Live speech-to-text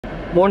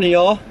Morning,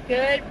 y'all.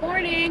 Good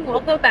morning.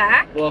 Welcome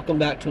back. Welcome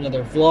back to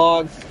another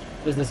vlog.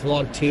 Business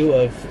vlog 2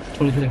 of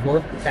 2024.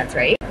 That's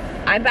right.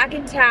 I'm back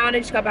in town. I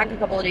just got back a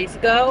couple of days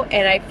ago,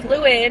 and I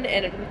flew in,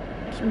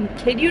 and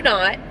kid you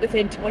not,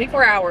 within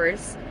 24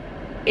 hours,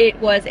 it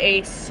was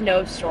a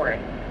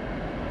snowstorm.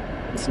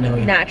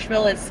 Snowy.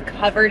 Nashville is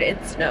covered in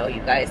snow,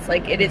 you guys.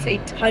 Like, it is a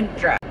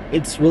tundra.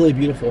 It's really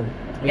beautiful.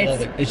 We love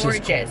It's it. It's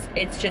gorgeous. just cold.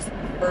 It's just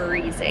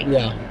freezing.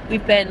 Yeah.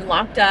 We've been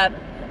locked up,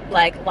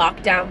 like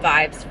lockdown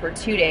vibes for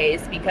 2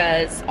 days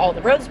because all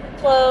the roads were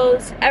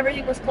closed,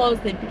 everything was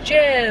closed, the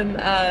gym.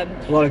 A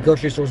lot of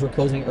grocery stores were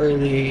closing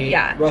early.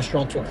 Yeah.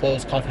 Restaurants were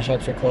closed. Coffee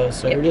shops were closed.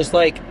 So we're just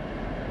like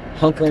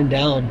hunkering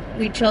down.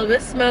 We chilled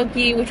with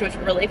Smokey, which was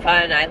really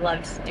fun. I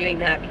loved doing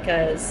that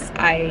because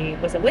I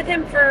wasn't with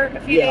him for a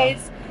few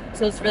days.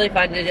 So it's really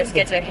fun to just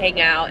get to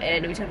hang out,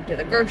 and we took him to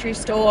the grocery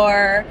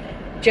store,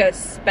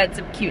 just spent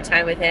some cute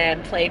time with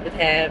him, played with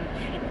him,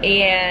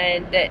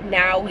 and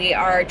now we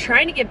are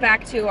trying to get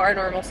back to our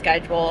normal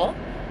schedule.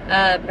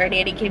 Our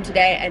nanny came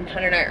today, and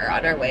Hunter and I are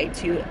on our way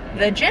to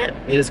the gym.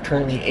 It is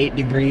currently 8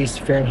 degrees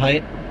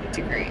Fahrenheit. 8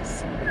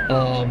 degrees.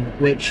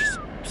 Which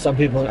some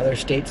people in other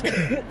states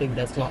think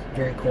that's not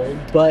very cold,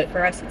 but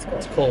For us, it's cold.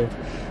 it's cold.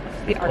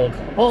 We are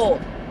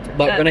cold.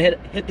 But we're gonna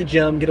hit the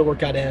gym, get a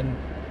workout in,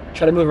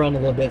 try to move around a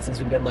little bit since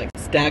we've been like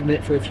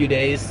stagnant for a few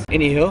days.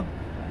 Anywho,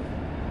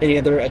 any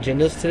other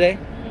agendas today?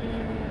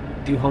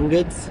 Do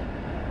Homegoods?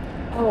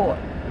 Oh,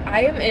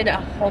 I am in a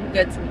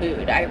Homegoods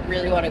mood. I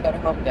really want to go to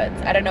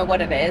Homegoods. I don't know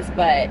what it is,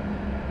 but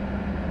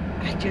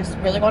I just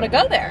really want to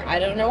go there. I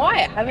don't know why.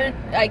 I haven't,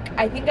 like,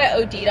 I think I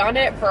OD'd on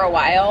it for a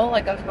while.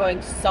 Like, I was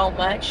going so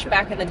much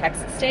back in the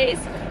Texas days.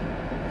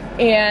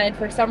 And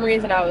for some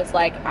reason, I was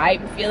like,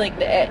 I'm feeling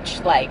the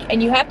itch. Like,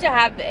 and you have to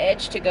have the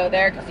itch to go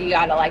there because you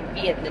got to, like,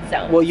 be in the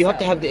zone. Well, you have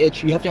to have the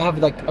itch. You have to have,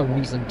 like, a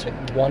reason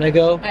to want to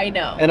go. I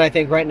know. And I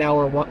think right now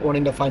we're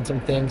wanting to find some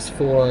things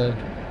for...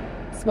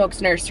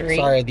 Smoke's Nursery.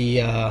 Sorry, the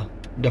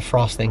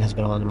defrost thing has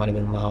been on. It might have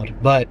been loud.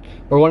 But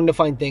we're wanting to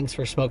find things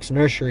for Smoke's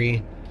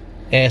Nursery.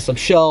 And some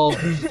shelves,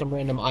 some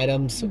random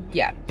items.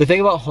 Yeah. The thing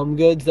about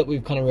Homegoods that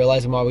we've kind of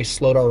realized and why we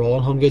slowed our roll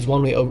on Homegoods,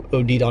 one, we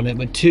OD'd on it,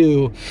 but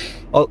two,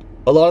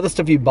 a lot of the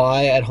stuff you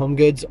buy at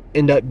Homegoods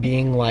end up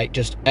being like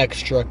just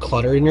extra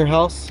clutter in your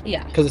house.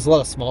 Yeah. Because it's a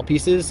lot of small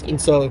pieces. And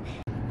so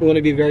we want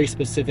to be very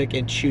specific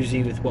and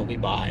choosy with what we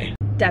buy.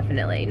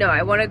 Definitely. No,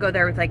 I want to go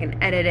there with like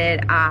an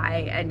edited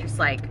eye and just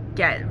like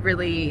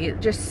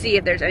just see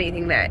if there's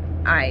anything that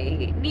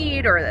I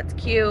need or that's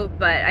cute,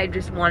 but I'm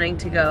just wanting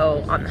to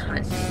go on the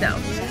hunt, so.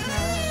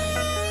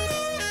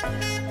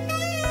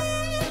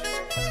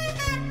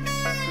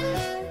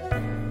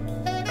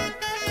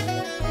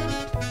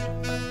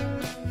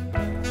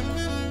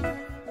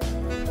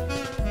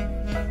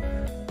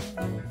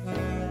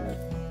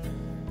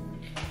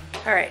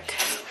 All right,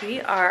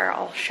 we are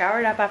all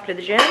showered up after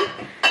the gym,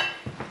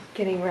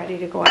 getting ready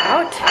to go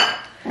out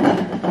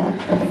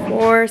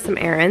for some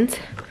errands.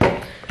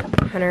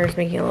 Hunter's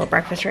making a little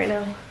breakfast right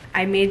now.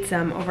 I made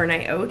some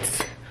overnight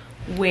oats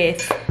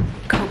with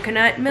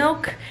coconut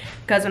milk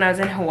because when I was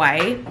in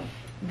Hawaii,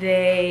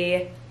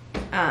 they,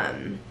 at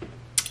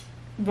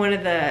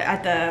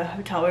the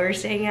hotel we were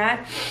staying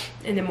at,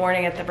 in the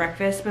morning at the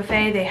breakfast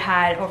buffet, they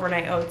had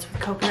overnight oats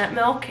with coconut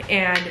milk,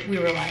 and we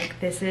were like,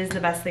 this is the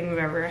best thing we've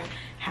ever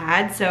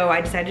had, so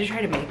I decided to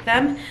try to make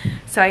them.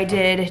 So I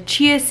did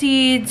chia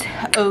seeds,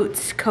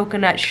 oats,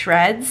 coconut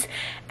shreds,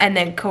 and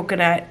then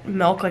coconut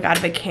milk like out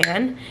of a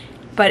can.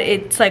 But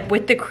it's like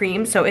with the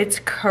cream, so it's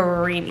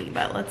creamy,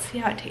 but let's see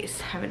how it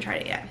tastes. Haven't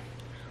tried it yet.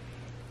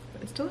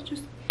 It's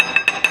delicious.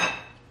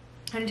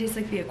 And it tastes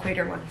like the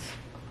Equator ones.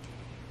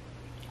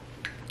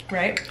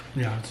 Right?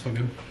 Yeah, it's so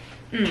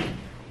good.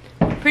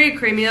 Pretty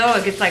creamy though,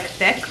 it gets like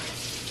thick.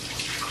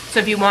 So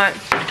if you want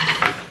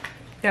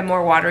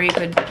more watery, you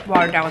could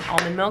water it down with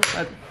almond milk,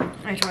 but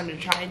I just wanted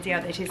to try and see how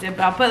they tasted.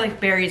 But I'll put like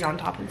berries on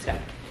top and stuff.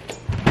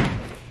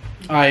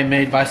 I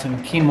made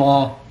bison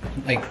quinoa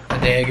like a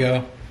day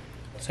ago.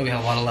 So we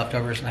had a lot of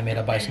leftovers, and I made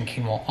a bison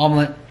quinoa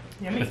omelet.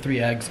 Yummy. With 3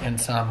 eggs and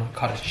some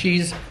cottage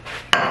cheese.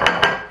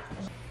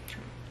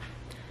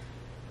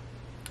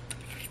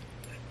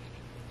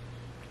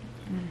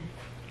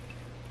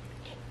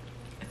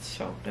 It's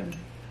so good.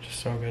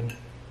 Just so good.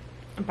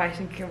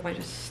 Bison quinoa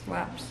just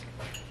slaps.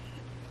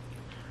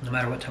 No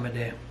matter what time of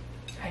day.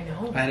 I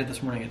know. I had it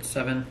this morning at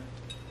 7.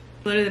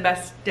 Literally the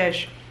best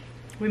dish.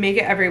 We make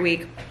it every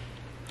week.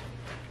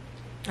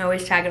 I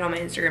always tag it on my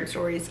Instagram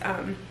stories.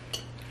 I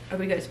hope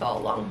you guys follow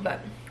along,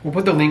 but We'll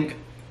put the link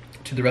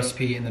to the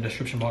recipe in the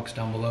description box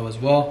down below as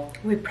well.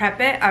 we prep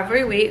it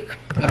every week.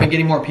 I've been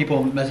getting more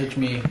people message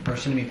me or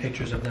sending me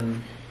pictures of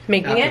them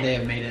Making after it? they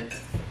have made it.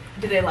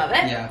 Do they love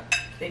it? Yeah.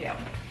 They do.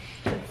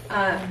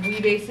 We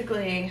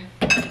basically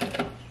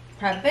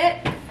prep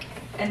it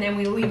and then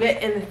we leave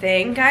it in the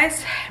thing,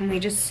 guys, and we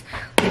just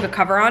leave a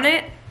cover on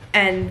it,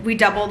 and we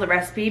double the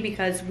recipe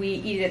because we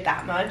eat it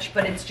that much.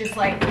 But it's just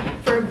like,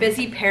 for a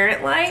busy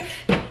parent life,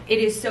 it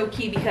is so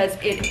key because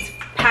it's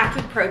packed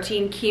with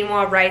protein,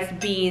 quinoa, rice,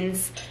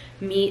 beans,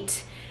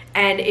 meat,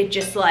 and it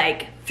just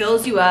like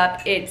fills you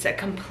up. It's a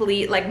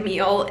complete like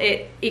meal.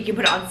 You can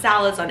put it on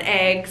salads, on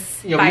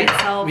eggs, by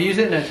itself. We use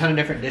it in a ton of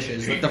different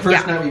dishes. Like the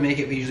first night we make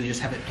it, we usually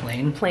just have it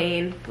plain.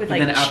 Plain with and like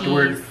then cheese.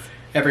 Afterward,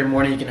 every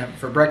morning you can have it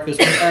for breakfast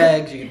with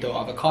eggs. You can throw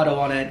avocado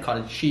on it,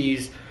 cottage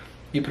cheese.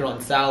 You put it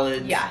on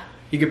salads. Yeah.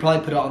 You could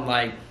probably put it on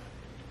like,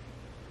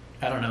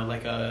 I don't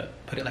know,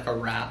 put it like a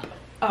wrap.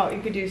 Oh,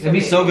 you could do so. It'd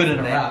be so good in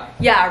a wrap.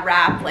 Yeah, a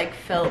wrap like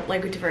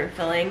with different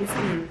fillings.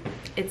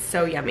 It's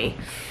so yummy.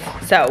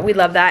 So we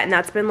love that, and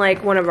that's been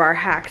like one of our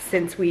hacks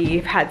since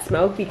we've had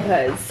Smoke,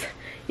 because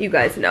you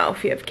guys know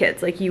if you have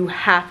kids, like you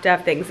have to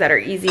have things that are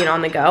easy and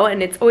on the go,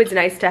 and it's always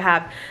nice to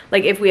have,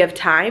 like if we have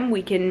time,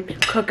 we can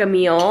cook a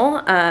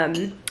meal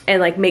and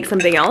like make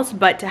something else,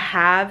 but to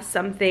have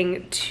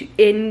something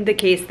in the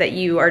case that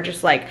you are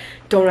just like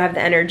don't have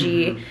the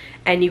energy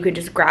and you can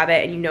just grab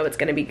it and you know it's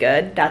gonna be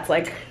good. That's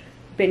like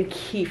been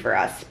key for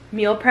us.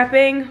 Meal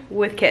prepping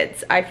with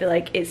kids, I feel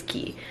like, is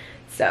key.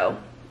 So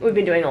we've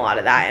been doing a lot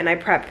of that, and I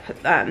prep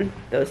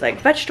those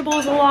like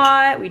vegetables a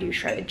lot. We do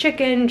shredded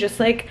chicken. Just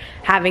like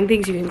having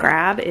things you can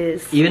grab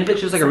is, even if it's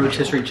just like a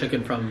rotisserie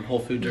chicken from Whole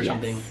Foods or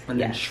something, and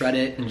then shred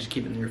it and just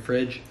keep it in your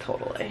fridge.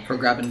 Totally. For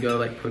grab and go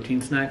like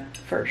protein snack.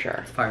 For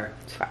sure. It's fire.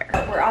 It's fire.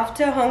 We're off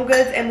to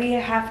HomeGoods, and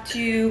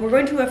we're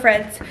going to a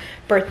friend's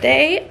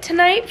birthday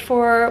tonight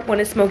for one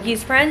of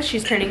Smokey's friends.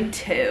 She's turning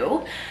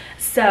 2.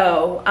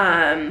 So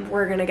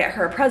we're gonna get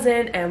her a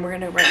present, and we're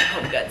gonna run to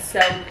HomeGoods.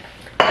 So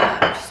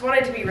just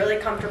wanted to be really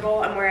comfortable.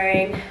 I'm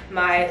wearing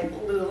my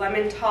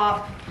Lululemon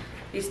top,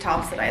 these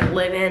tops that I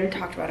live in,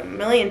 talked about a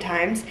million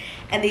times,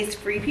 and these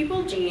Free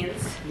People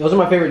jeans. Those are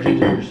my favorite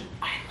jeans of yours.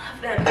 I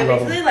love them. They're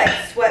basically like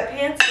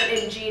sweatpants, but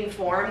in jean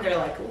form. They're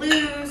like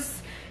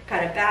loose,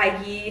 kind of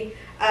baggy.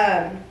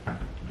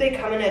 They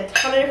come in a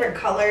ton of different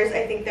colors.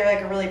 I think they're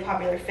like a really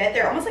popular fit.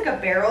 They're almost like a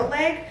barrel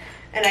leg,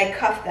 and I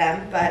cuff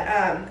them, but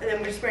and then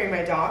we're just wearing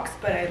my docs,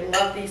 but I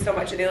love these so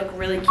much, and they look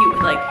really cute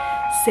with like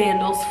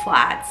sandals,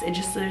 flats.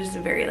 There's a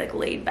very like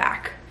laid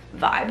back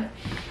vibe.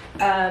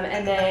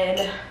 And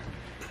then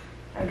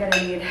I'm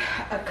gonna need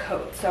a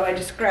coat, so I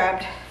just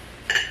grabbed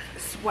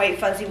this white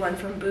fuzzy one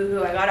from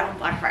Boohoo. I got it on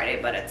Black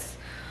Friday, but it's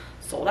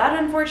sold out,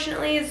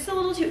 unfortunately. It's a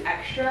little too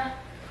extra.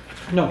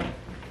 No.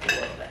 A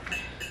little bit.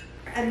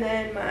 And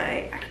then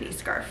my acne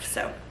scarf,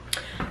 so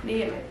I need to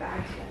get my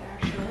bag together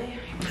actually.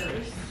 My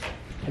purse.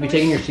 Have you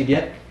taken your seed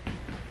yet?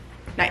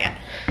 Not yet.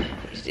 I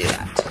need to do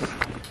that.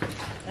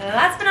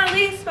 Last but not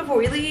least, before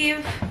we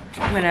leave,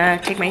 I'm gonna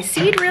take my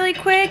seed really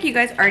quick. You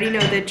guys already know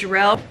the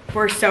drill.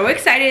 We're so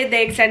excited.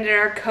 They extended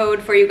our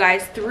code for you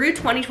guys through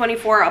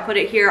 2024. I'll put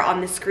it here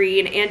on the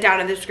screen and down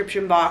in the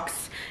description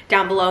box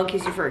down below in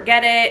case you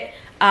forget it.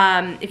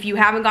 If you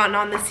haven't gotten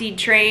on the seed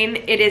train,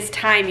 it is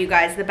time, you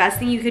guys. The best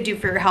thing you could do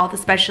for your health,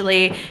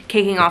 especially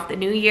kicking off the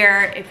new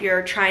year, if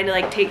you're trying to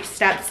like take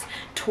steps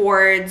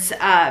towards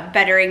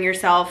bettering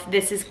yourself,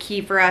 this is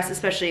key for us,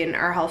 especially in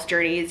our health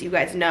journeys. You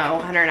guys know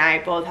Hunter and I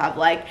both have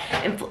like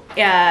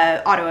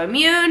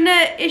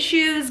autoimmune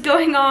issues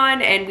going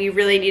on, and we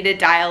really need to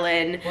dial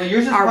in our wellness. Well,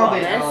 yours is probably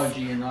an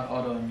allergy and not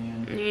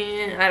autoimmune.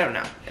 Yeah, I don't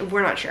know.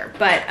 We're not sure,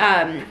 but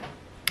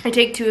I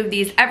take 2 of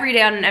these every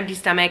day on an empty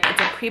stomach. It's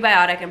a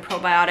prebiotic and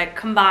probiotic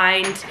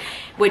combined,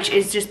 which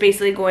is just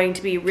basically going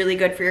to be really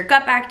good for your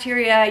gut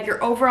bacteria,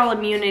 your overall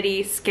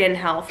immunity, skin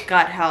health,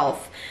 gut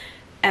health,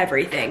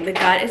 everything. The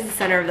gut is the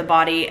center of the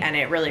body, and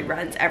it really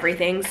runs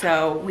everything,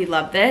 so we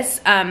love this.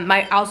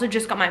 I also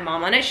just got my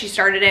mom on it. She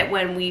started it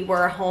when we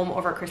were home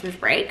over Christmas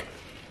break.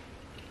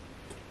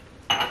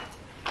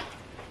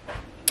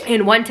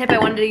 And one tip I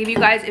wanted to give you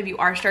guys, if you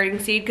are starting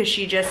seed, because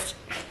she just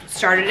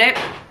started it,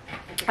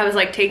 I was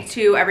like, take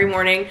 2 every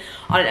morning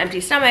on an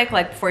empty stomach,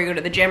 like before you go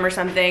to the gym or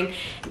something,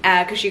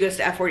 because she goes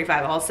to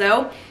F45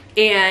 also.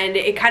 And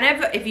it kind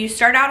of, if you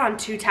start out on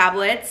 2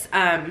 tablets,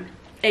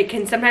 it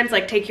can sometimes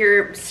like take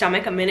your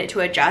stomach a minute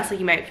to adjust. Like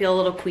you might feel a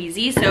little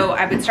queasy. So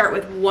I would start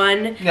with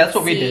 1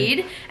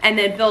 seed and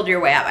then build your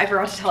way up. I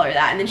forgot to tell her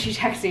that. And then she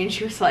texted me and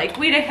she was like,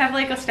 wait, I have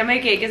like a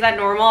stomach ache. Is that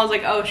normal? I was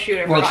like, oh shoot,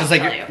 I forgot to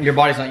tell you. Your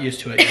body's not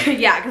used to it yet.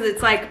 Yeah, because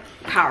it's like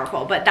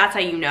powerful. But that's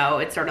how you know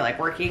it's sort of like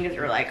working, because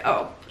you're like,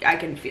 oh, I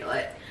can feel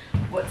it.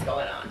 What's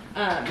going on?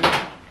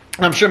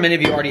 I'm sure many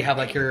of you already have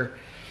like your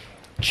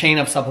chain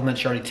of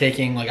supplements you're already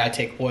taking. Like I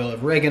take oil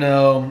of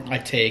oregano, I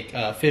take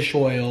fish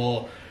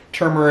oil,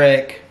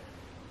 turmeric,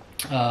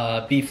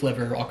 beef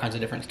liver, all kinds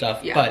of different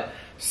stuff. Yeah. But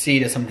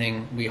seed is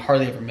something we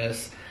hardly ever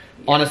miss.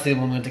 Yeah. Honestly,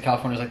 when we went to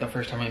California, it was like the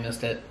first time I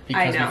missed it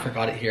because we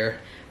forgot it here,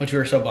 which we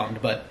were so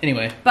bummed. But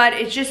anyway. But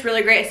it's just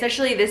really great,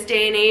 especially this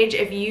day and age.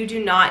 If you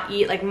do not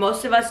eat, like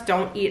most of us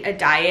don't eat a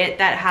diet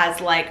that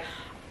has like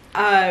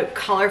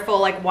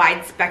colorful, like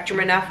wide spectrum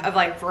enough of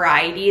like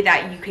variety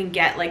that you can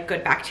get like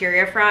good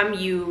bacteria from,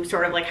 you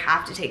sort of like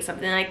have to take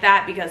something like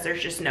that, because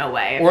there's just no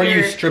way. Or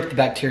you strip the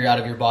bacteria out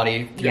of your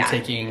body through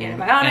taking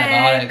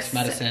antibiotics,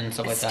 medicine,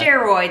 stuff like that.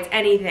 Steroids,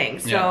 anything.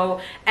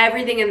 So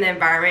everything in the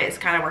environment is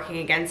kind of working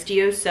against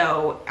you.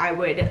 So I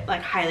would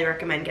like highly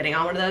recommend getting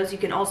on one of those. You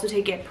can also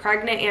take it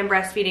pregnant and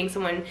breastfeeding.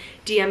 Someone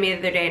DM'd me the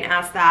other day and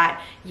asked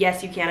that.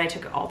 Yes, you can. I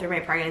took it all through my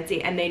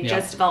pregnancy, and they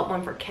just developed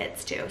one for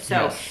kids too.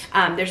 So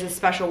there's a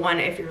special one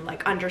if you're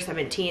like under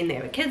 17. They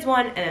have a kids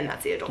one, and then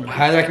that's the adult one.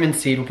 Highly recommend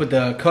Seed. We'll put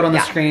the code on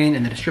the screen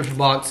in the description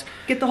box.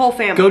 Get the whole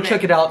family. Go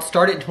check it out.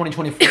 Start it in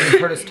 2024.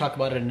 You've heard us talk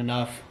about it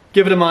enough.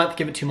 Give it a month,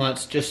 give it 2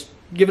 months. Just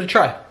give it a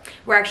try.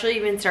 We're actually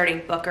even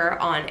starting Booker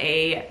on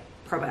a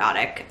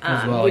probiotic.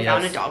 As well, we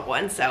found a dog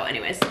one. So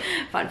anyways,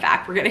 fun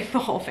fact, we're getting the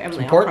whole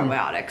family on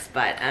probiotics.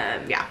 But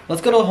yeah.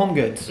 Let's go to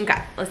Homegoods.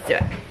 Okay, let's do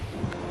it.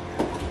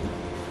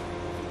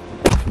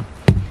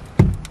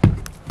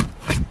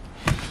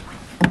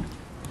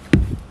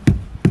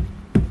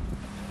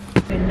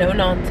 No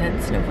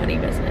nonsense, no funny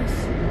business.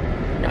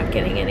 Not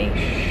getting any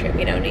shit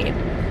we don't need.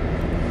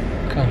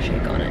 Okay.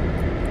 Shake on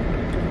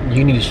it.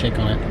 You need to shake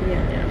on it. Yeah.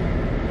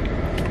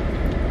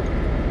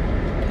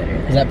 Put her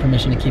there. Is that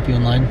permission to keep you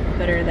in line?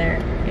 Put her there.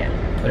 Yeah.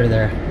 Put her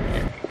there.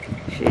 Yeah.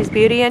 She's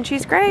beauty and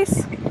she's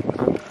grace.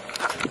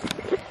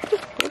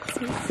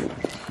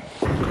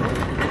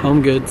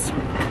 Homegoods.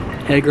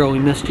 Hey girl, we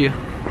missed you.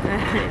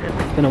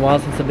 It's been a while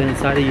since I've been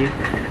inside of you.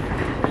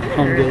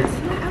 Homegoods.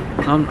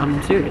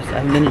 I'm serious. I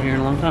haven't been in here in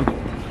a long time.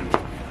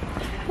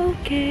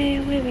 Okay,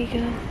 away we go.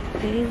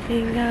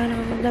 Anything got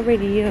on the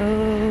radio.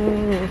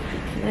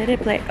 Let it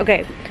play.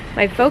 Okay,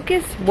 my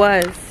focus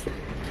was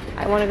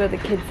I want to go to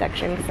the kids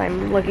section because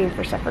I'm looking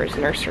for stuff for his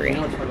nursery. You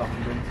know what's hard about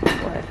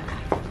Homegoods? What?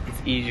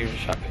 It's easier to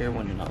shop here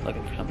when you're not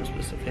looking for something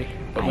specific.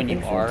 But when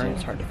you are,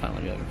 it's hard to find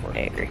what you're looking for.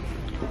 I agree.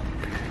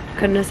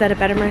 Couldn't have said it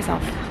better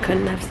myself.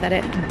 Couldn't have said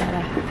it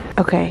better.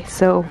 Okay,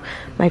 so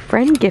my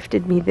friend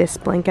gifted me this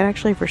blanket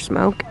actually for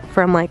Smoke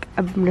from like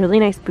a really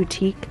nice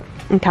boutique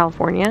in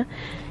California.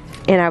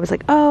 And I was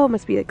like, oh, it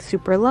must be like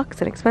super luxe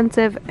and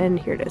expensive. And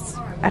here it is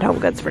at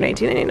Homegoods for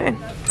 $19.99.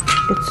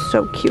 It's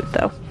so cute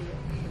though,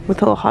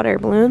 with little hot air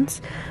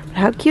balloons. But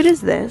how cute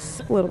is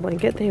this little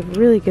blanket? They have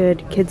really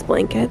good kids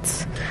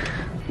blankets.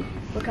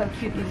 Look how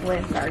cute these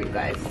lamps are, you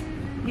guys.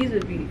 These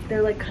would be,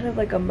 they're like kind of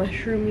like a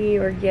mushroomy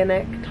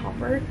organic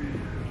topper.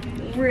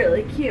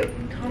 Really cute.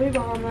 Tommy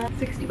Bahama,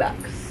 60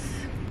 bucks.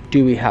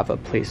 Do we have a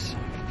place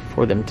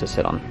for them to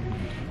sit on?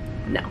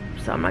 No,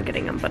 so I'm not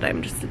getting them, but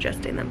I'm just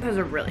suggesting them. Those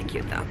are really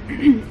cute though.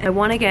 I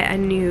want to get a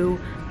new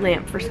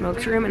lamp for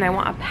Smoke's room, and I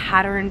want a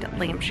patterned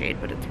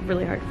lampshade, but it's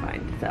really hard to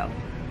find. So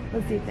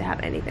let's see if they have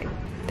anything.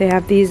 They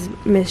have these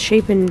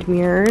misshapen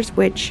mirrors,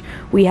 which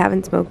we have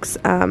in Smoke's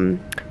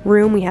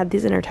room. We had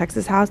these in our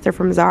Texas house. They're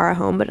from Zara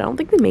Home, but I don't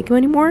think they make them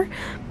anymore.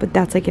 But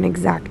that's like an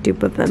exact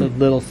dupe of them. It's a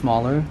little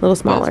smaller. A little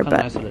smaller, but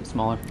it's nice that it's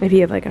smaller. If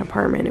you have like an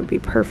apartment, it would be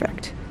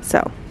perfect.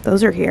 So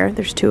those are here.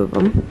 There's 2 of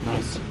them.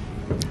 Nice.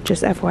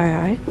 Just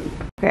FYI.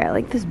 Okay, I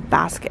like this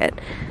basket.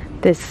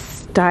 This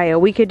style.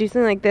 We could do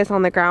something like this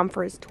on the ground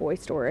for his toy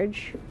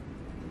storage.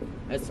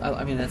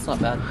 I mean, that's not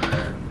bad.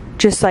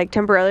 Just like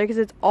temporarily, because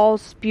it's all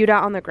spewed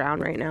out on the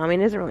ground right now. I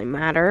mean, it doesn't really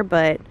matter,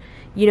 but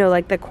you know,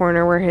 like the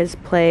corner where his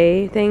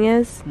play thing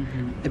is.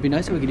 It'd be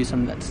nice if we could do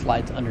something that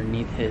slides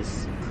underneath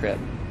his crib.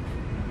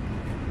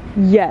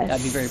 Yes.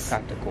 That'd be very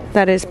practical.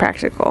 That is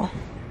practical.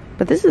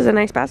 But this is a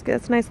nice basket.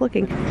 That's nice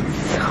looking.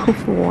 So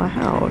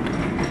loud.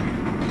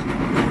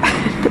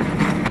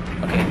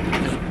 Okay,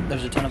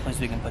 there's a ton of places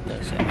we can put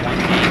this in.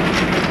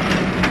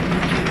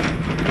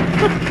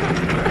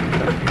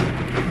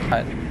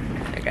 Alright,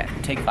 okay,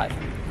 take 5.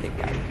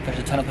 There's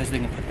a ton of places we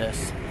can put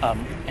this,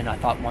 and I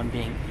thought one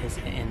being is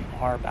in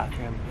our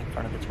bathroom in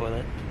front of the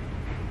toilet.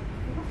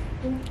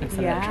 Instead of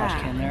the trash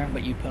can there,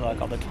 but you put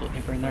like all the toilet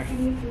paper in there.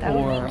 That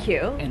would be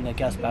cute. In the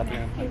guest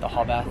bathroom, like the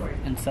hall bath,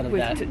 instead of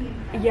that.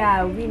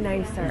 Yeah, it would be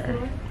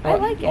nicer. I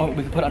like it. Or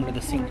we could put it under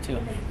the sink too.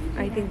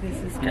 I think this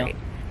is great.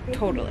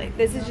 Totally.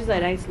 This is just a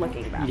nice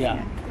looking basket.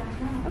 Yeah.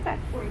 Okay.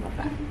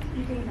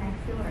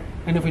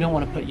 And if we don't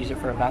want to use it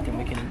for a bathroom,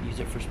 we can use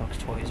it for Smoke's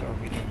toys, or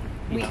we can.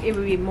 It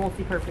would be a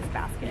multi-purpose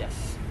basket.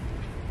 Yes.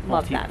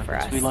 Love that for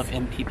us. We love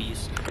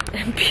MPBs.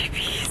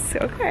 MPBs.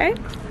 Okay.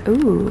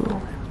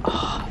 Ooh.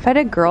 Oh, if I had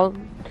a girl,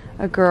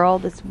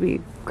 this would be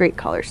a great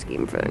color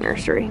scheme for the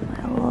nursery.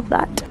 I love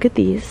that. Look at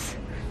these.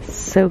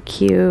 So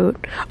cute.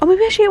 Oh,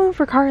 maybe I should get one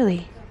for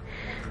Carly.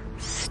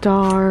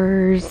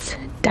 Stars,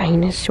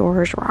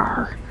 dinosaurs,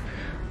 rawr.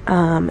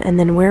 And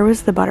then where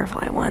was the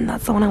butterfly one?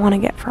 That's the one I want to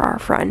get for our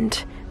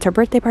friend. It's her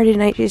birthday party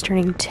tonight. She's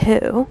turning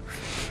 2.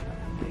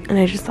 And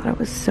I just thought it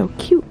was so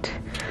cute.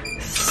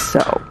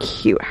 So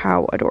cute.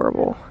 How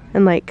adorable.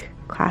 And like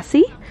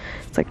classy.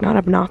 It's like not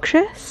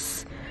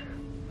obnoxious.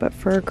 But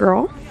for a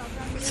girl,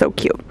 so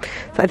cute.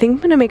 So I think I'm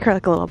going to make her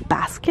like a little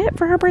basket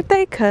for her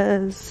birthday,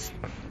 because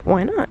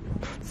why not?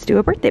 Let's do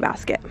a birthday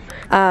basket.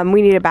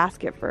 We need a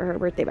basket for her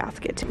birthday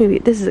basket. Maybe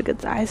this is a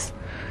good size.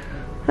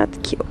 That's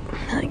cute.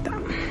 I like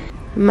that.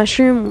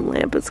 Mushroom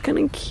lamp is kind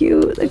of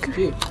cute. Like,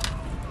 cute.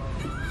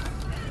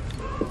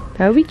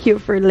 That would be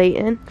cute for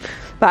Layton.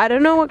 But I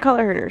don't know what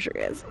color her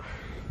nursery is.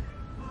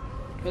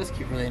 That's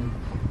cute for Layton.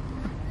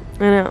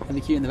 I know. That'd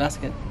be cute in the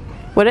basket.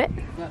 Would it?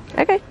 Yeah.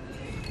 Okay.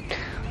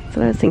 That's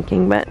what I was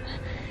thinking, but...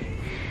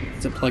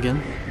 Is it plug-in?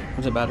 Or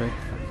is it battery?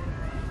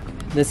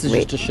 This is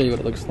just to show you what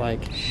it looks like.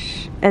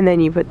 And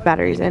then you put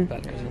batteries in.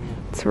 Batteries in.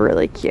 It's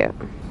really cute.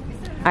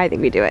 I think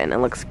we do it, and it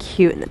looks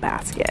cute in the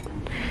basket.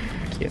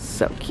 Cute.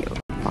 So cute.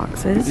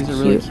 Boxes. These are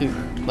really cute.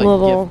 like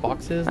little gift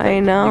boxes. I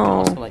You know. can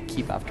also like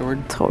keep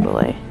afterward.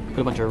 Totally. Put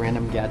a bunch of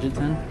random gadgets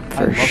in.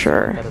 For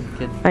sure.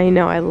 I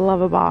know, I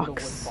love a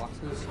box.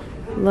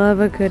 Love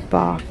a good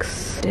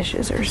box.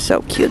 Dishes are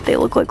so cute. They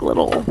look like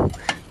little,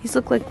 these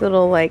look like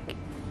little like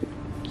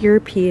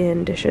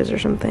European dishes or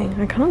something.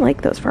 I kind of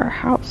like those for our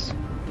house.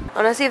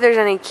 I want to see if there's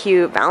any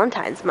cute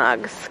Valentine's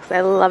mugs, because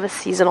I love a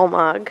seasonal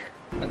mug.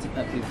 That's a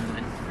pet peeve of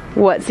mine.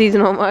 What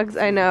seasonal mugs?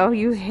 I know,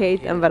 you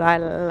hate them, but I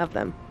love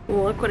them.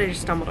 Well, look what I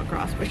just stumbled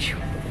across, which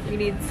we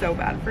need so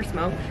bad for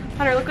Smoke.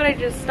 Hunter, look what I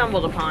just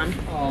stumbled upon.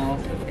 Oh.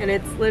 And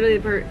it's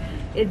literally,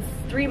 it's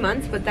 3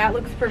 months, but that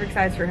looks perfect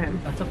size for him.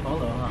 That's a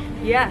polo, huh?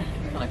 Yeah.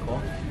 Kind of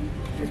cool.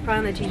 It's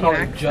probably on the TJ Probably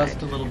Maxx just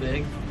side. a little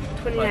big.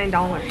 $29.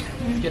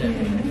 Let's get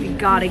it. We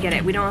gotta get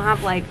it. We don't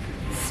have like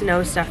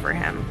snow stuff for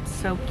him.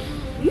 So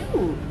cute.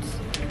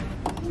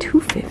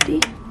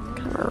 $2.50?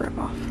 Kind of a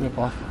ripoff. Rip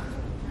off.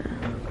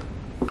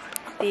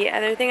 The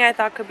other thing I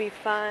thought could be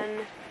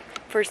fun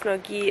for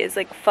Smokey is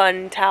like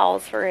fun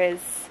towels for his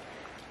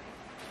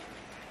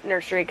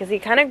nursery, because he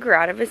kind of grew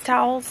out of his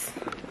towels,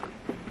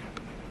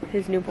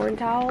 his newborn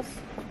towels,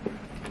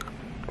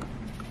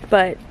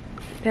 but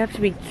they have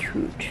to be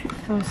cute.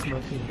 Oh,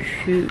 Smokey.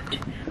 Cute.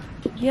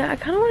 Yeah, I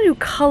kind of want to do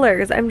color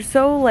because I'm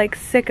so like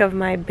sick of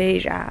my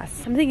beige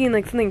ass. I'm thinking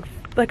like something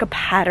like a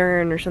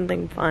pattern or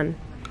something fun.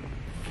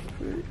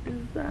 What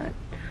is that?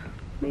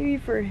 Maybe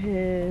for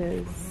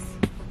his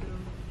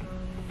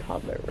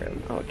toddler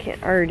room. Oh, I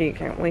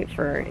can't wait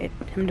for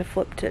him to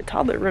flip to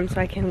toddler room so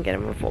I can get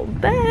him a full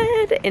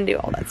bed and do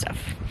all that stuff.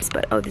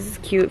 But oh, this is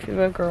cute if you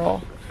have a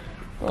girl.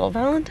 Little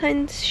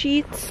Valentine's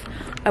sheets.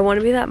 I want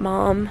to be that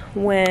mom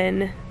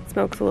when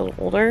Smoke's a little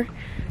older.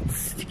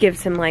 It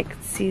gives him like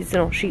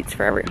seasonal sheets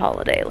for every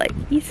holiday, like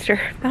Easter,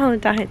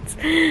 Valentine's.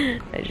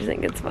 I just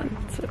think it's fun.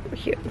 It's so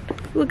cute.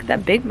 Look at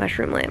that big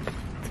mushroom lamp.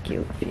 It's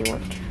cute if you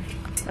want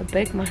a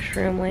big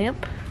mushroom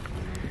lamp.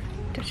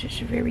 That's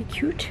just very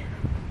cute.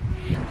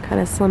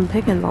 Kind of slim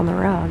pickings on the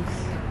rugs.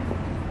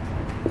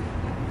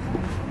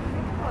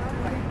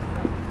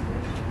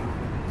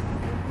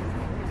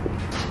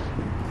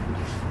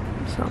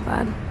 It's not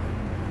bad.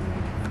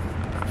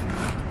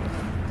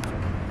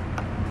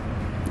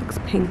 Looks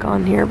pink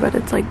on here, but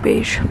it's like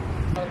beige.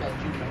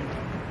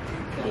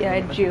 Yeah,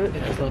 jute.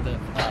 It's a little bit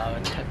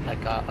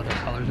like other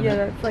colors in Yeah, it.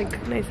 that's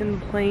like nice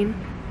and plain.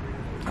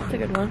 That's a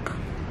good one.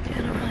 Yeah,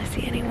 I don't really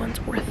see any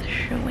ones worth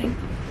showing.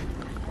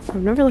 I've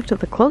never looked at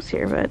the clothes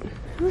here, but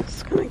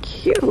that's kind of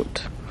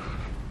cute.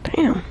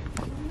 Damn.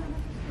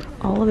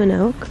 Olive and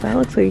Oak. That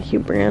looks like a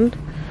cute brand.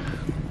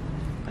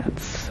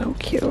 That's so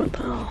cute.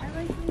 Oh.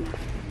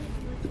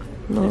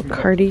 Little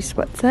Cardi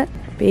sweat set.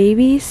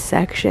 Baby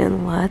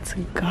section. Let's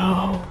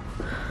go.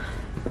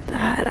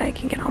 That I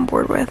can get on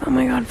board with. Oh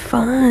my god,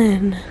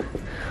 fun.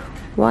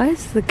 Why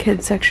is the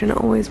kids section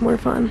always more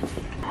fun?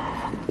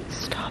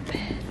 Stop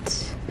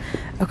it.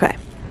 Okay.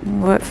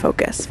 What?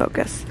 Focus.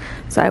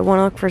 So I want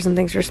to look for some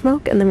things for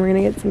Smoke, and then we're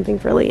gonna get something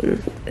for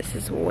Leighton. This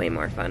is way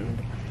more fun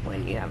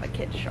when you have a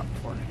kid shop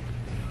for.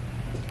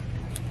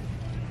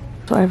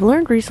 So I've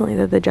learned recently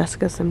that the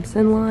Jessica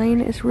Simpson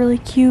line is really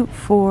cute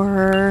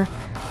for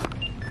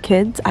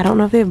kids. I don't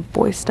know if they have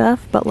boy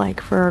stuff, but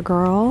like for a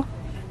girl,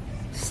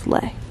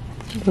 slay.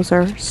 Those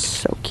are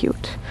so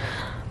cute.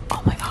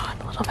 Oh my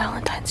god, little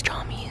Valentine's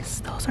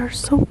jammies. Those are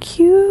so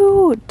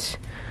cute.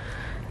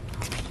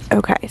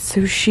 Okay,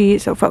 so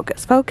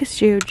focus,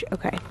 huge.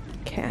 Okay,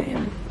 I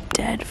am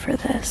dead for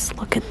this.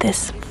 Look at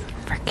this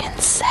freaking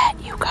set,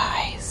 you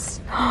guys.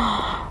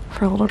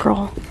 For a little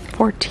girl,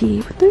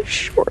 4T with the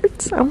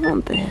shorts. I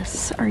want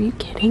this. Are you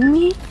kidding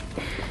me?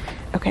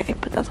 Okay,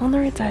 but that's on the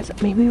right size.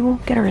 Maybe we'll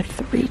get her a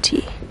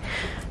 3T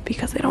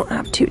because they don't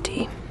have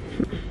 2T.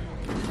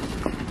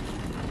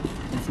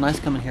 It's nice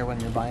coming here when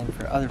you're buying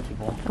for other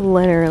people.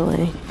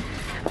 Literally.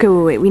 Okay,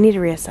 wait. We need to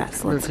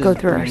reassess. Let's go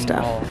through our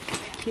stuff.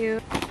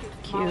 Cute.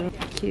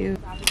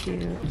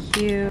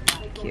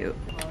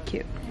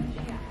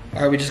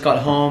 Alright, we just got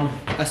home.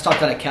 I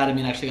stopped at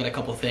Academy and actually got a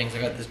couple things.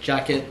 I got this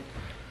jacket.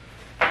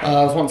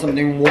 I was wanting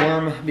something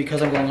warm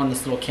because I'm going on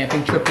this little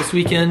camping trip this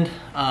weekend.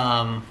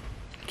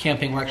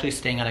 Camping, we're actually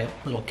staying at a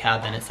little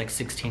cabin. It's like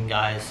 16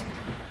 guys.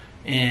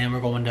 And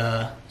we're going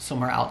to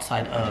somewhere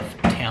outside of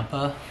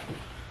Tampa,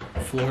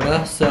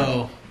 Florida.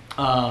 So,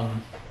 yeah,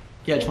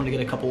 I just wanted to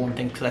get a couple warm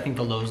things because I think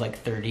the low is like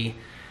 30.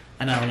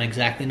 And I don't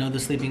exactly know the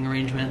sleeping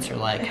arrangements or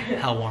like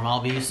how warm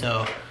I'll be.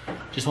 So,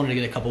 just wanted to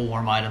get a couple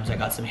warm items. I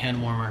got some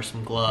hand warmers,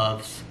 some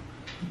gloves,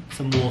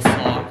 some wool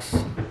socks,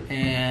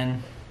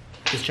 and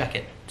this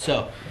jacket.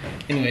 So,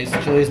 anyways,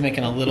 Julie's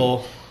making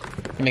you're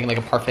making like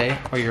a parfait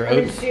or your oats.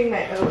 I'm just doing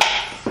my oats.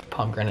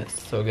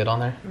 Pomegranate's so good on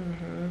there.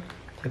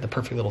 It's like the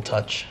perfect little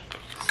touch.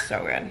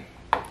 So good.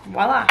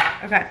 Voila.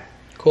 Okay.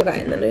 Cool.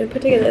 Okay, and then I'm gonna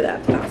put together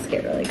that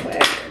basket really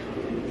quick.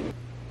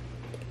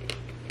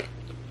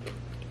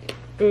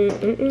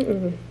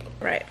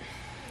 Right.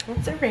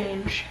 Let's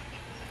arrange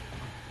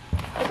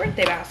the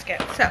birthday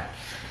basket. So,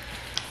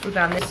 we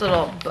found this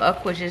little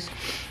book, which is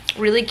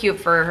really cute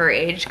for her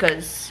age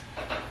because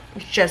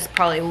it's just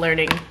probably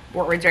learning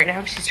words right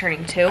now. She's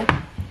turning 2.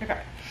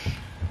 Okay.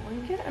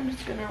 Blanket I'm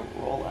just gonna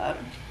roll up.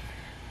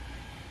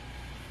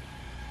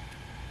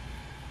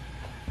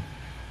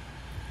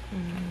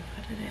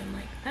 Put it in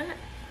like that.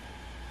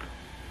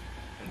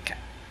 Okay,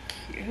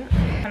 cute.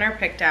 Hunter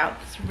picked out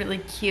this really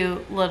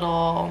cute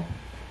little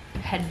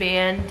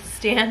headband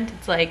stand.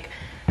 It's like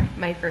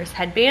my first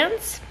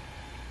headbands.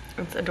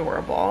 It's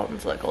adorable.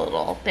 It's like a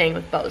little thing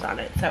with bows on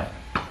it. So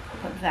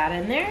put that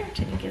in there, which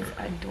I think is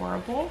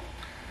adorable.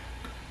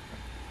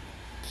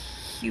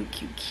 Cute,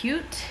 cute,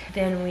 cute.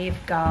 Then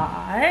we've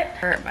got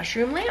our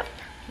mushroom lamp.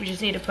 We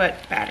just need to put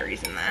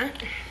batteries in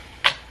that.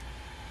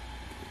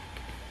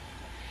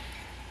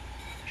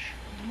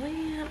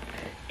 Mushroom lamp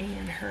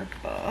and her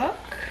book.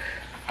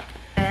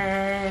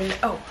 And,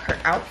 oh, her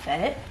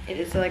outfit. It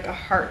is like a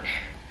heart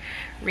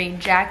rain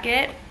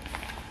jacket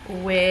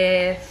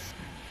with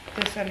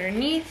this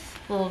underneath,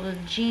 little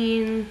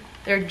jean.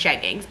 They're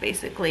jeggings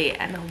basically,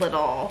 and a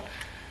little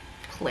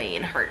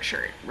plain heart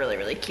shirt. Really,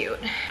 really cute.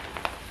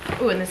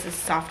 Oh, and this is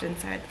soft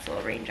inside, this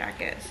little rain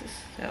jacket. This is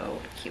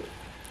so cute.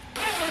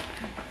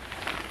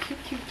 Cute,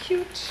 cute,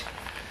 cute.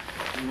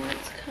 And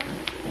let's kind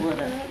of lit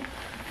up.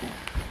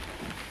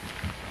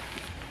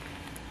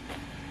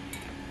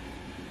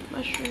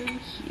 Mushroom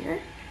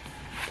here.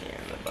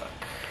 And the book.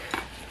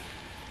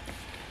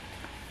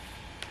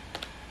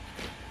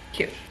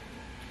 Cute.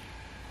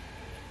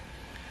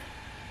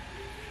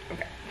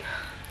 Okay.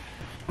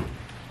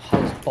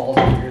 Hottest balls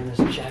in here in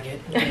this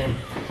jacket.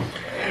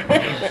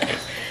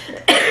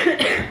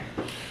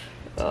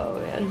 Oh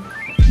man.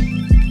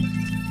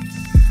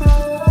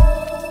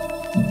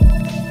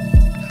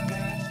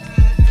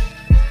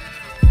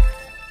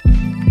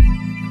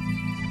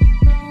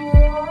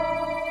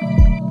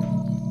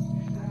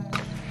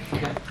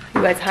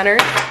 You guys, Hunter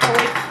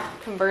totally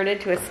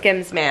converted to a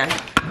Skims man.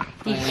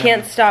 He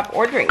can't stop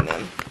ordering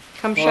them.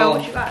 Come show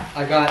what you got.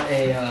 I got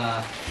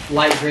a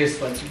light gray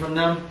sweatsuit from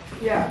them.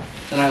 Yeah.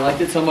 And I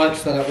liked it so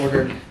much that I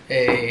ordered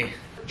a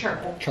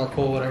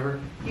Charcoal. Whatever.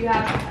 You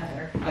have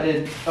Heather. I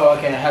did. Oh,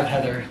 okay. I have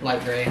Heather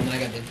light gray, and then I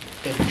got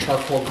the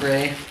charcoal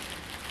gray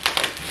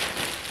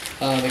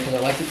because I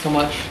liked it so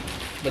much.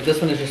 But this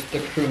one is just the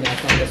crew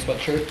neck on the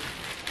sweatshirt.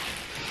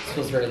 This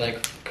feels very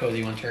like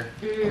cozy winter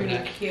crew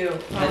neck. Cute.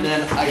 And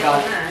then I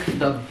got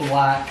the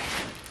black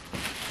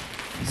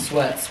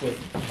sweats with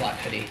black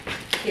hoodie.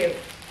 Cute.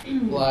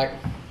 Black.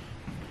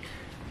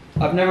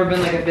 I've never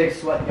been like a big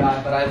sweat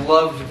guy, but I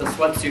loved the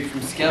sweatsuit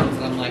from Skims,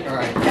 and I'm like, all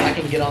right, I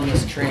can get on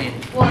this train.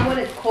 Well, and when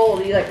it's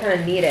cold, you like kind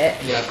of need it.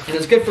 Yeah, and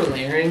it's good for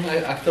layering.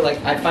 I feel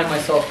like I find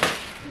myself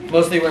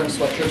mostly wearing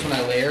sweatshirts when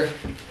I layer,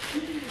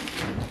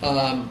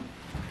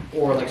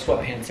 or like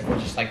sweatpants if we're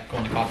just like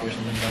going to coffee or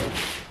something. But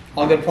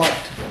all good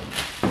product.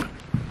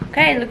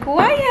 Okay, look who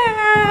I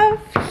have.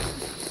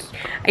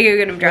 Are you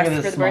gonna dress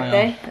for the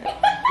birthday?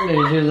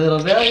 There's your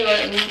little belly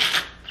button.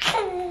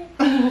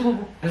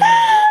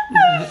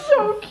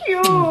 So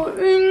cute.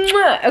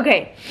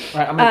 Okay.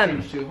 Alright, I'm gonna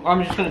change too.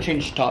 I'm just gonna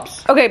change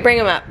tops. Okay, bring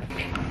him up.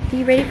 Are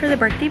you ready for the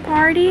birthday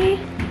party?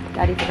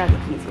 Daddy forgot the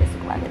keys. He has to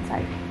go back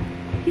inside.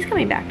 He's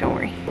coming back, don't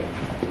worry.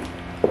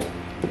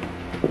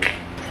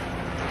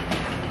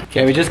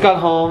 Okay, we just got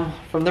home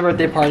from the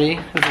birthday party.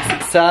 It was a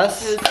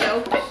success. It was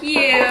so cute.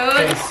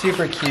 It was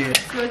super cute.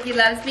 Smokey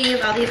loves being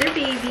with all the other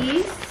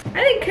babies.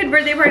 I think kid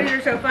birthday parties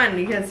are so fun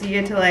because you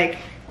get to like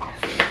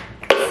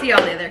see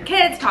all the other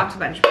kids, talk to a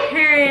bunch of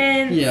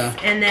parents. Yeah.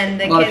 And then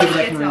the kids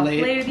get to all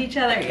play with each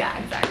other. Yeah,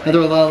 exactly. And there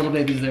were a lot of little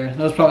babies there. That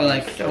was probably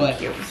like, So what,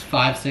 cute.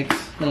 5,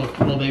 6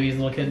 little babies,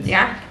 little kids.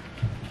 Yeah.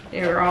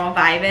 They were all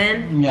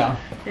vibing. Yeah.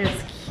 It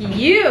was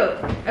cute.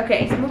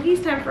 Okay,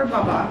 Smokey's time for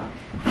Baba.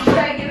 Should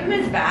I give him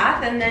his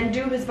bath and then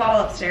do his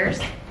bottle upstairs?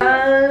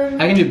 I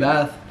can do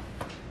bath.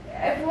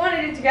 If we want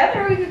to do it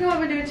together, we could go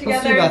over and do it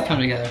together. Let's do bath time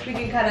together. We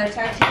can kind of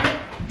tag team it.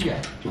 Yeah.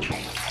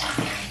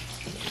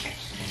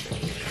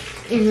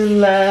 You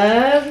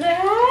love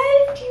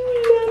that? You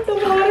love the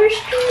water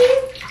stream?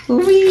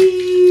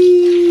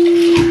 Whee!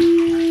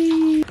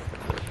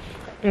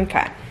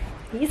 Okay.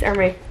 These are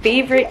my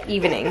favorite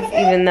evenings,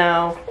 even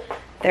though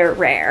they're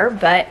rare.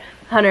 But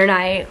Hunter and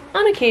I,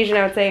 on occasion,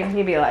 I would say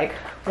maybe like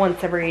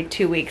once every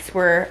 2 weeks,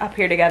 we're up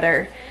here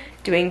together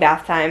doing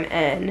bath time,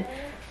 and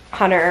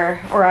Hunter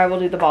or I will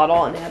do the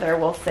bottle and Heather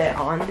will sit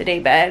on the day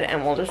bed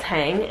and we'll just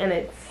hang, and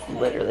it's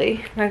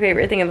literally my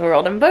favorite thing in the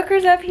world. And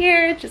Booker's up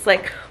here, just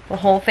like the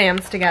whole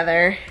fam's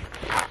together.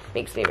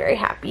 Makes me very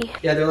happy.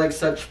 Yeah, they're like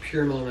such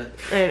pure moments.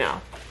 I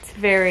know. It's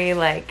very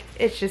like,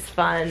 it's just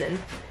fun, and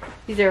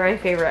these are my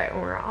favorite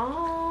when we're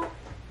all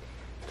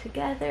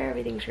together,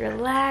 everything's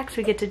relaxed,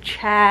 we get to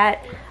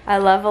chat. I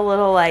love a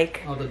little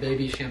like... Oh, the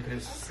baby shampoo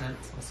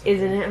scents.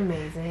 Isn't it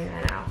amazing?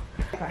 I know.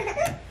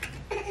 Okay.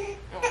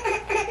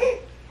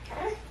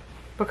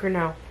 Booker,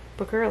 no.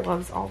 Booker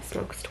loves all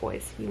Smoke's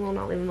toys. He will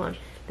not leave him alone.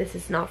 This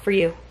is not for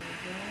you.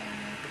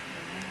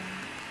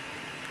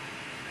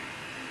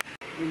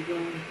 The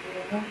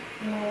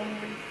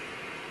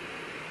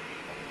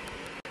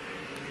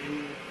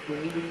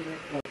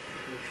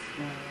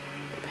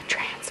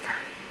transfer.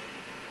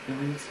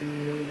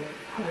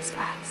 That was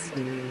fast.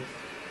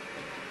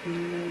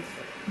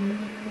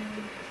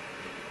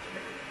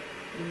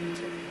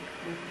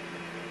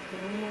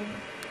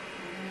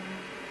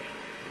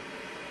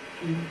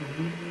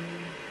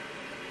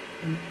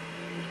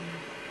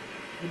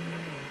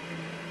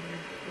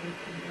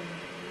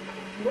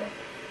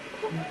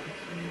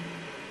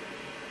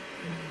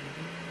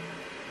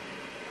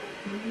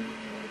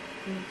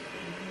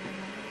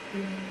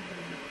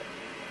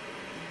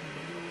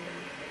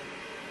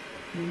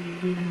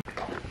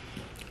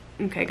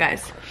 Okay,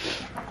 guys.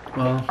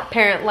 Well,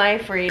 Parent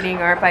life, we're eating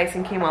our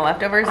bison quinoa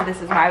leftovers.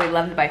 This is why we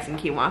love the bison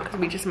quinoa, because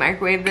we just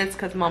microwaved this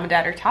because mom and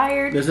dad are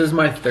tired. this is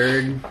my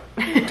 3rd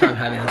time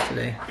having this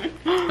today.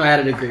 I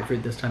added a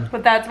grapefruit this time.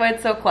 But that's why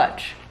it's so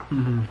clutch.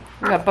 Mm-hmm.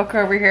 We got Booker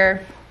over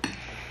here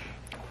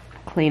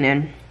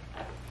cleaning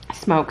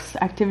Smoke's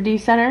activity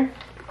center.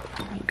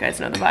 You guys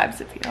know the vibes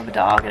if you have a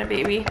dog and a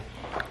baby.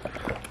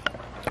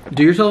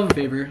 Do yourself a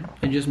favor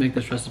and just make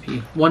this recipe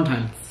one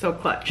time. So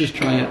clutch. Just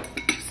try it.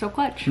 So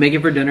clutch. Make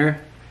it for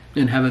dinner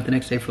and have it the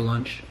next day for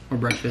lunch or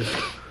breakfast.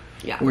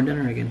 Yeah. Or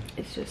dinner again.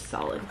 It's just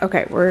solid.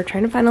 Okay, we're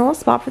trying to find a little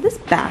spot for this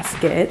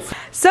basket.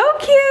 So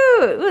cute.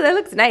 Ooh, that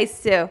looks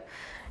nice too.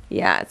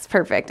 Yeah, it's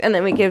perfect. And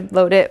then we could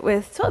load it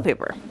with toilet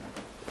paper.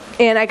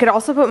 And I could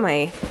also put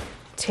my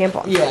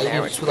tampons in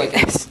there, which would be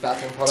nice.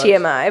 Bathroom products.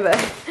 TMI,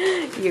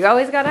 but you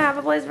always gotta have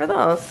a place for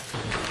those.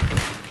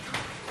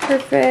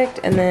 Perfect.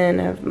 And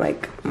then I have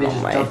like You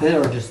just dump it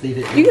or just leave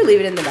it? You could leave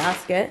it in the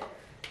basket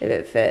if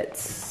it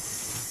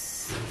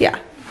fits. Yeah,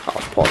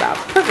 I'll pull it out.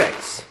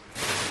 Perfect.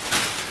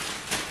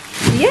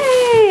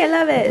 Yay! I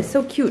love it. It's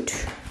so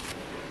cute.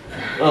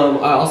 I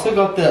also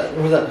got that.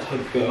 Where'd that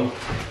hook go?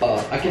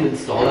 I can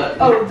install that.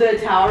 Oh, the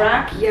towel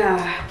rack?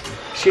 Yeah.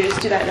 Should we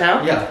just do that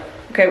now? Yeah.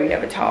 Okay, we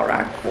have a towel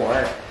rack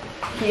for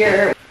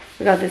here.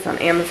 We got this on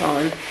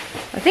Amazon.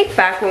 I think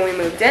back when we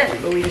moved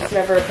in, but we just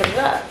never put it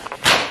up.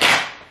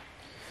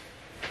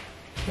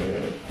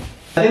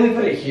 I think we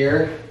put it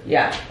here.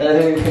 Yeah. And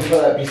I think we can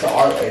put that piece of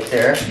art right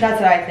there.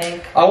 That's what I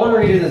think. I want to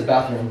redo this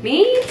bathroom.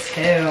 Me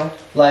too.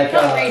 Like,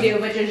 Not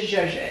redo, but just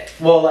zhuzh it.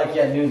 Well, like,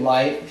 yeah, new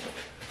light.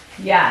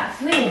 Yeah,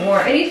 something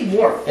warm. It needs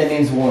warmth. It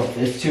needs warmth.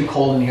 It's too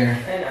cold in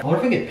here. I know. I wonder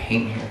if we could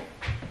paint here.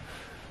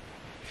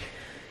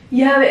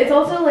 Yeah, but it's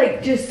also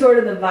like just sort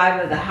of the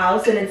vibe of the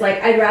house, and it's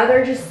like I'd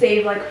rather just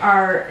save like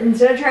our,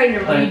 instead of trying to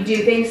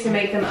redo things to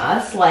make them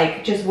us,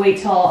 like just wait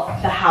till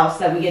the house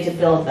that we get to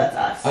build that's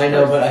us. I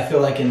know, but I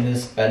feel like in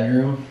this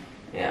bedroom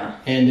Yeah.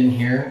 and in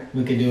here,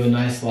 we could do a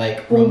nice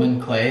like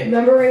Roman clay.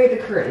 Remember we get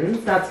the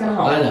curtains? That's gonna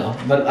help. I know,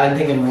 but I'm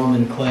thinking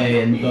Roman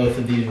clay in both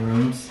of these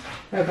rooms.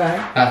 Okay.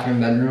 Bathroom,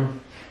 bedroom.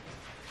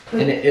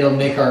 And it'll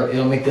make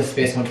this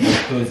space much more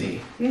cozy.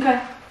 Okay.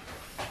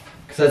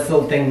 Because that's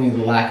the thing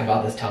we lack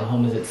about this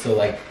townhome is it's so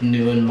like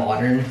new and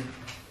modern.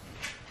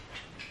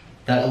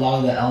 That a lot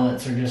of the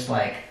elements are just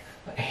like,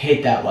 I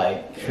hate that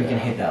light. Freaking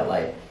hate that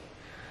light.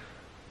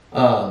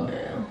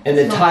 And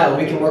the tile,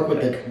 we can work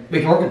with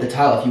the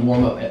tile if you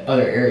warm up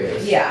other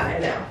areas. Yeah, I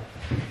know.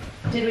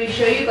 Did we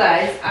show you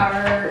guys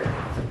our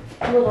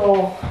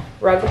little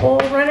Ruggable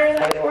runner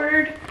that we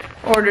ordered?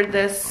 Ordered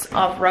this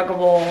off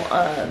Ruggable,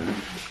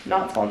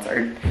 not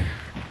sponsored,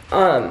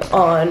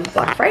 on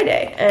Black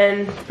Friday,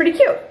 and it's pretty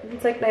cute.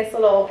 It's like nice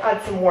little,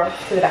 add some warmth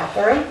to the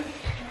bathroom.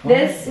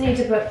 This need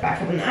to put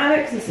back up in the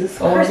attic. This is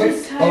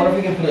Christmas time. I wonder if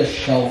we can put a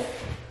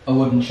shelf, a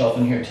wooden shelf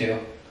in here too,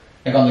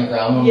 like on the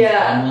ground.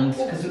 Yeah. Ones,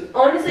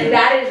 honestly,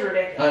 that is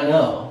ridiculous. I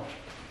know.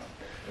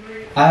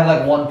 I have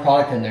like one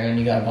product in there, and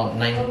you got about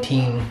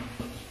 19.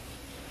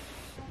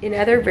 In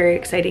other very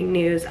exciting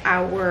news,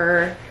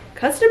 our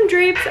custom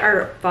drapes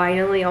are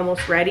finally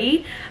almost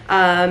ready.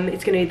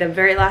 It's gonna be the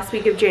very last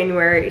week of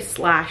January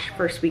 /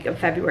 first week of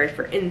February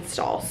for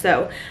install.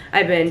 So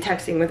I've been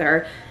texting with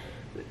our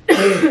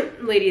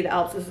lady that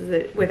helps us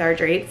with our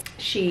drapes.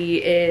 She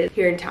is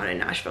here in town in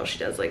Nashville. She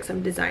does like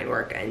some design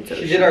work, and so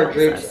she did our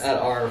drapes at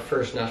our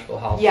first Nashville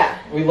house. Yeah.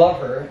 We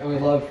love her, and we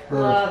love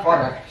her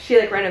product. She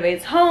like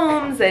renovates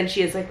homes, and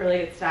she has like really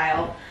good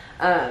style.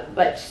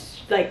 But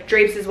like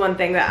drapes is one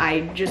thing that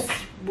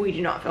we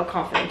do not feel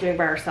confident doing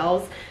by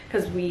ourselves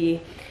because we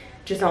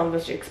just don't have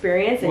much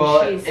experience. And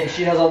and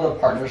she has all the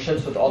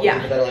partnerships with all the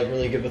people that are like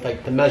really good with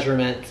like the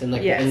measurements and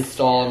like the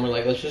install, and we're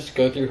like, let's just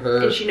go through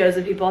her. And she knows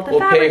the people at the we'll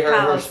fabric pay her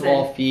house her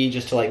small fee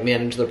just to like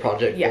manage the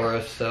project for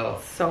us.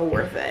 So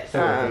worth it.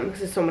 Because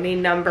there's so many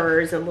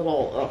numbers and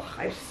little.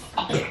 I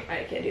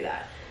can't do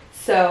that.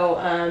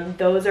 So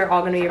those are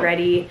all going to be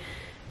ready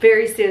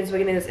very soon, so we're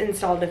getting this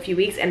installed in a few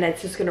weeks, and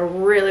it's just gonna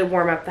really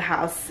warm up the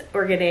house.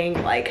 We're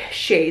getting like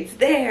shades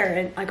there,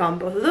 and like on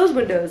both of those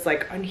windows,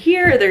 like on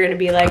here, they're gonna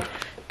be like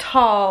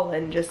tall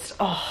and just,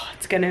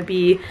 it's gonna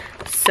be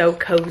so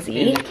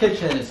cozy. In the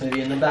kitchen, it's gonna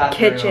be in the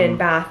bathroom. Kitchen,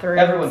 bathroom,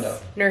 every window,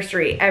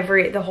 nursery,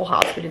 the whole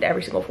house. We did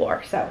every single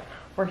floor, so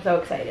we're so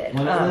excited.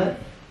 When is it?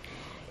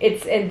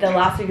 It's in the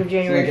last week of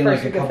January, so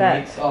first week of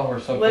Feb. Oh, we're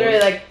so literally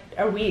close. like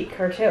a week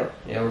or two.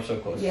 Yeah, we're so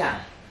close.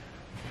 Yeah.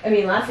 I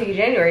mean, last week of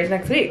January is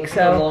next week, It's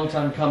so. a long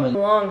time coming.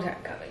 Long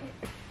time coming.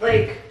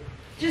 Like,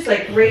 just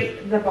like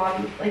right the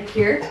bottom, like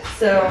here,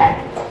 so.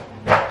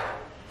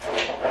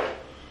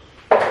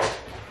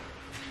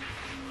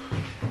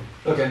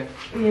 Okay.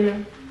 You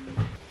know.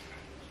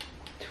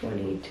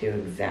 22. 22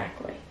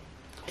 exactly.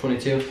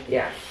 22?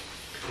 Yeah.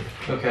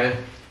 Okay.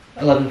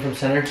 11 from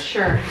center?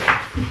 Sure.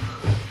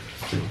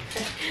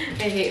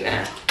 I hate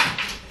that.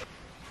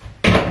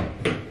 I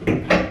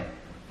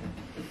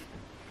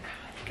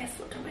think I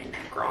slipped on my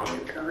neck wrong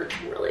and it hurts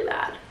really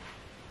bad.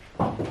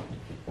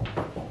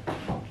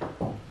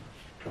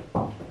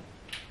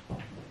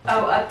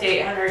 Oh,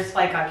 update, Hunter's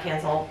flight got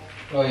canceled.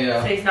 Oh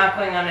yeah. So he's not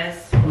going on his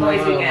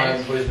boys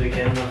weekend. My boys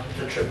weekend,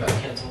 the trip got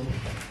canceled.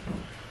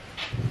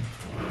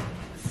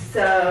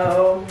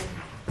 So,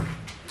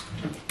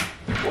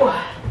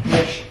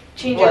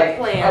 change your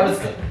plans.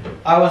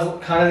 I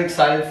was kind of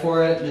excited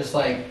for it, just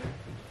like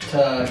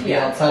to be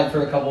Yeah. outside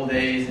for a couple of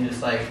days and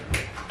just like,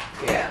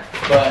 Yeah.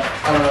 but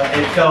I don't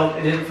know,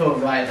 it didn't feel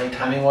right, like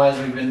timing wise.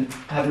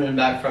 Haven't been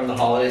back from the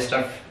holiday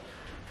stuff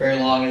very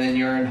long, and then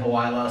you're in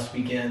Hawaii last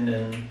weekend,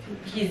 and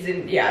He's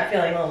feeling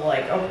a little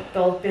like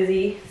both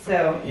busy,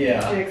 so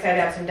yeah. he's excited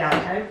to have some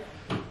downtime.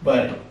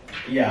 But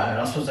yeah, I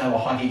was supposed to have a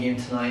hockey game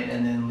tonight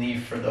and then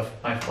leave for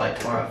my flight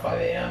tomorrow at 5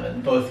 a.m.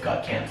 and both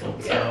got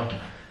canceled. Yeah. So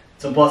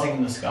it's a blessing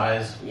in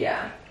disguise.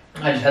 Yeah.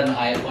 I just had an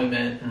eye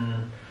appointment,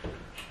 and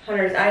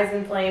Hunter's eyes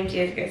inflamed, as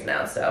you guys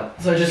know, so.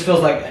 so it just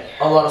feels like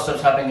a lot of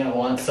stuff's happening at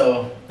once.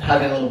 So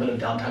having a little bit of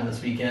downtime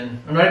this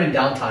weekend, or not even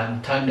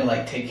downtime, time to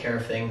like take care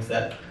of things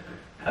that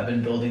have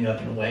been building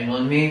up and weighing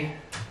on me.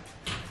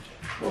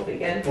 Will be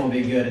good. Will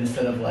be good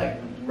instead of like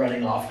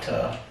running off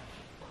to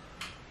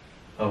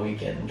a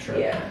weekend trip.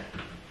 Yeah.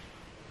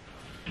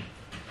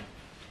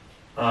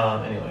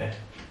 Anyway,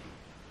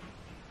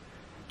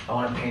 I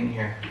want to paint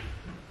here.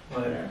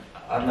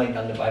 I'm like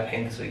done to buy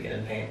paint this weekend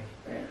and paint.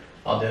 Right.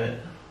 I'll do it.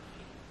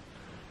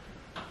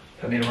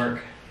 Put me to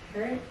work.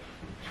 Alright.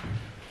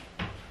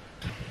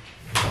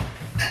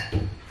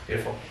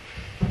 Beautiful.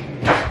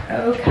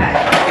 Okay,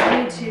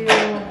 I need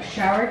to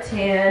shower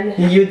tan.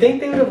 You'd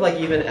think they would have like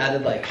even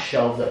added like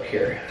shelves up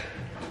here.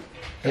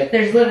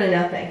 There's literally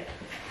nothing.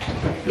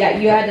 Yeah,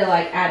 you had to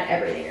like add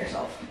everything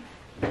yourself.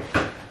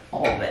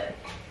 All of it.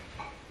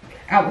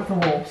 Out with the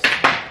wolves.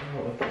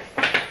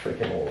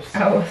 Freaking wolves.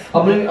 Out with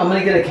I'm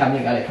gonna get a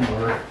cabinet guy to come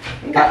over.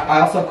 Okay.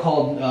 I also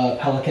called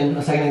Pelican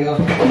a second ago.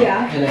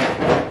 Yeah. And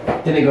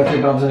it didn't go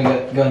through, but I was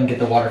gonna go and get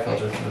the water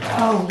filter from the top.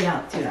 Oh yeah,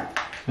 let's do that.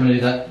 You wanna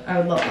do that? I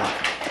would love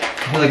that.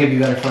 I feel like it'd be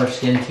better for our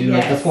skin too.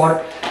 Yes. Like this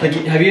water, like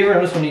have you ever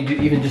noticed when you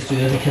even just do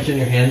this and catch it in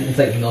your hand, it's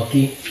like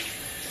milky?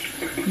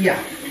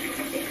 Yeah.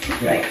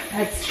 Like,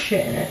 has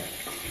shit in it.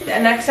 The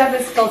next step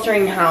is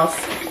filtering the house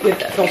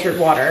with filtered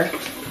water.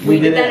 We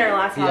did that in our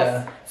last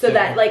house. So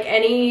that like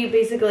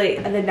basically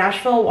the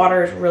Nashville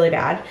water is really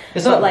bad.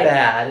 It's not like,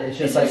 bad, it's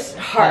just like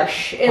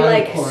harsh. It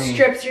like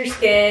strips your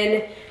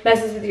skin,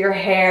 messes with your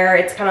hair.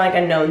 It's kind of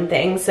like a known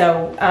thing.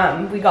 So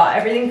we got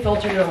everything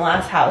filtered in the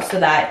last house so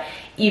that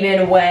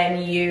even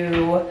when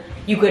you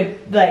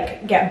could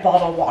like get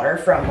bottled water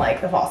from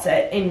like the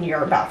faucet in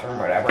your bathroom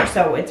or whatever.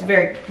 So it's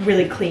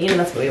really clean, and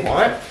that's what we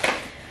want.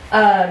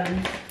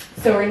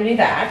 So we're gonna do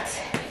that,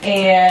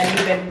 and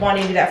we've been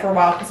wanting to do that for a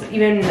while because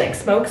even like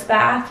Smoke's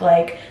bath,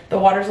 like the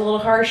water's a little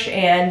harsh,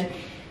 and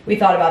we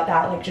thought about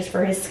that like just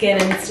for his skin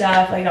and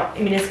stuff. Like, I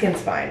mean his skin's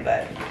fine,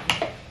 but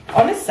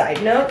on a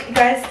side note, you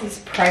guys, these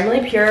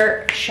Primarily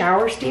Pure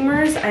shower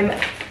steamers, I'm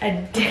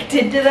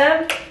addicted to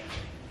them.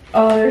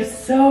 Oh, they're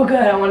so good.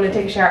 I want to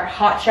take a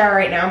hot shower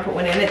right now and put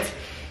one in. It's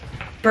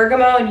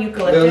bergamot and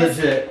eucalyptus.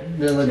 They're legit.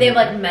 They're legit. They have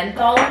like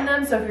menthol in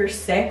them, so if you're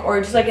sick or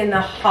just like in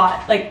the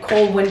hot, like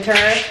cold winter,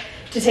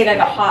 to take like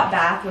a hot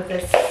bath with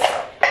this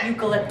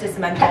eucalyptus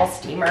menthol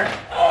steamer.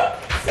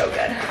 So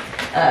good.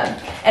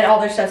 And all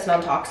their stuff's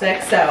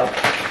non-toxic, so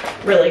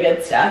really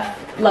good stuff.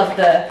 Love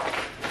the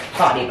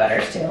body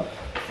butters too.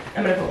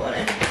 I'm gonna put one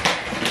in.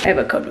 I have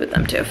a code with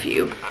them too if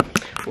you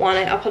want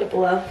it. I'll put it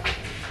below.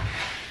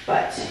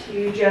 But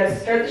you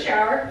just start the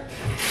shower,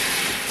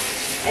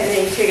 and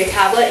then you take a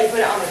tablet and put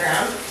it on the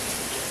ground.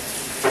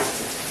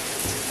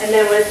 And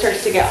then when it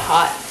starts to get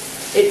hot,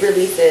 it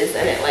releases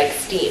and it like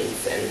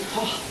steams, and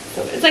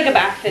so good. It's like a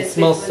bath. It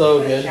smells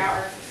so good.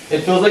 Shower.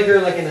 It feels like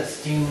you're like in a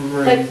steam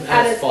room Like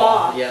at a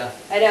spa. Yeah.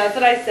 I know, that's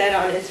what I said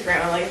on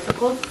Instagram. I'm like, it's the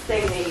closest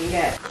thing that you can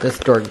get. This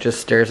dork just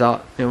stares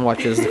out and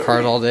watches the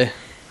cars all day.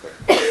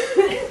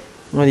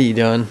 What are you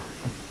doing?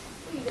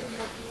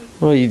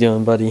 What are you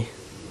doing, buddy?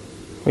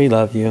 We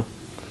love you.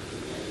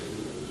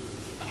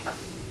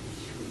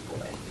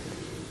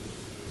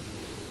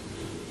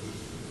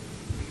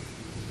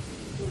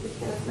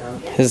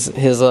 His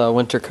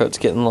winter coat's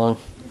getting long.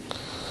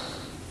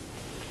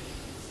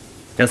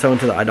 Yes, I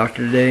went to the eye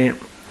doctor today,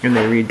 and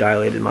they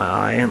re-dilated my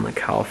eye, and look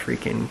how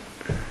freaking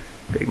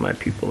big my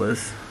pupil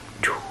is.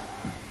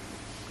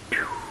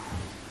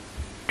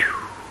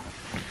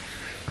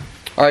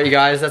 Alright, you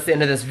guys, that's the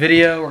end of this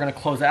video. We're gonna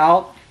close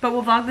out. But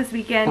we'll vlog this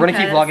weekend. We're gonna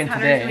keep vlogging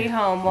Hunter's today. Gonna be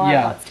home. We'll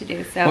have lots to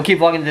do. So we'll keep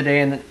vlogging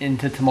today and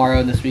into tomorrow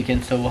and this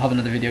weekend. So we'll have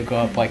another video go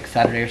up like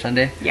Saturday or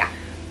Sunday. Yeah.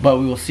 But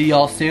we will see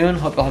y'all soon.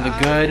 Hope y'all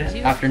have a good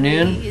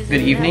afternoon,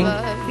 good evening.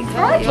 Thanks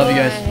for watching. Love you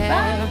guys.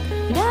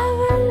 Bye.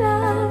 Never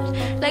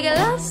loved like a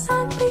love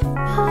song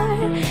before.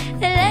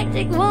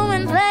 Electric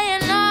woman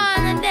playing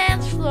on the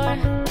dance floor.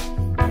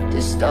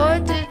 Just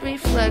distorted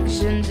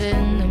reflections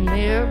in the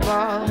mirror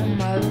ball.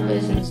 My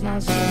vision's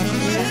not so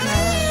clear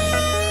now.